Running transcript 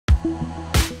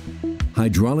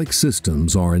Hydraulic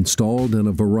systems are installed in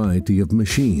a variety of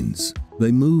machines.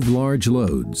 They move large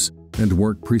loads and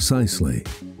work precisely.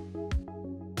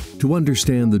 To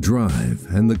understand the drive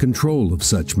and the control of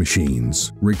such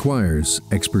machines requires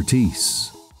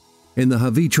expertise. In the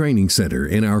HAWE Training Center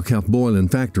in our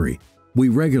Kaufbeuren factory, we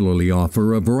regularly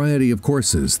offer a variety of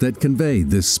courses that convey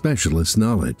this specialist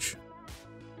knowledge.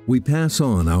 We pass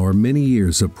on our many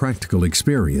years of practical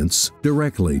experience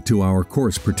directly to our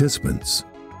course participants.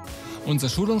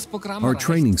 Our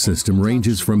training system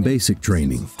ranges from basic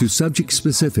training to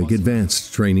subject-specific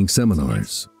advanced training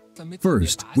seminars.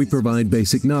 First, we provide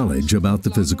basic knowledge about the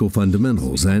physical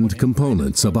fundamentals and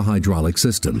components of a hydraulic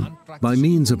system. By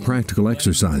means of practical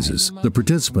exercises, the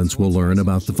participants will learn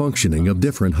about the functioning of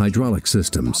different hydraulic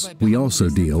systems. We also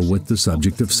deal with the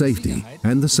subject of safety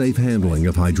and the safe handling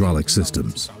of hydraulic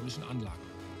systems.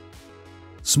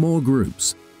 Small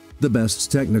groups, the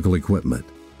best technical equipment,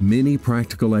 many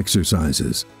practical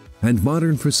exercises, and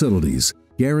modern facilities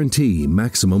guarantee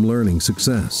maximum learning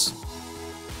success.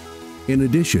 In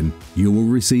addition, you will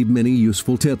receive many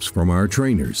useful tips from our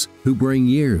trainers who bring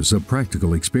years of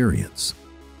practical experience.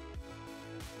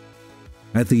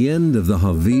 At the end of the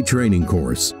HAWE training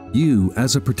course, you,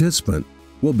 as a participant,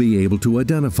 will be able to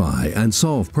identify and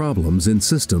solve problems in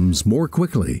systems more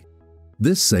quickly.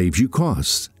 This saves you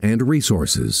costs and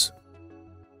resources.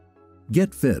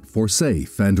 Get fit for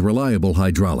safe and reliable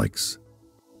hydraulics.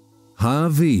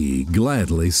 HAWE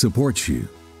gladly supports you.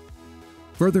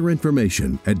 Further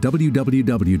information at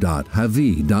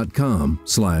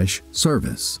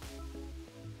www.hawe.com/service.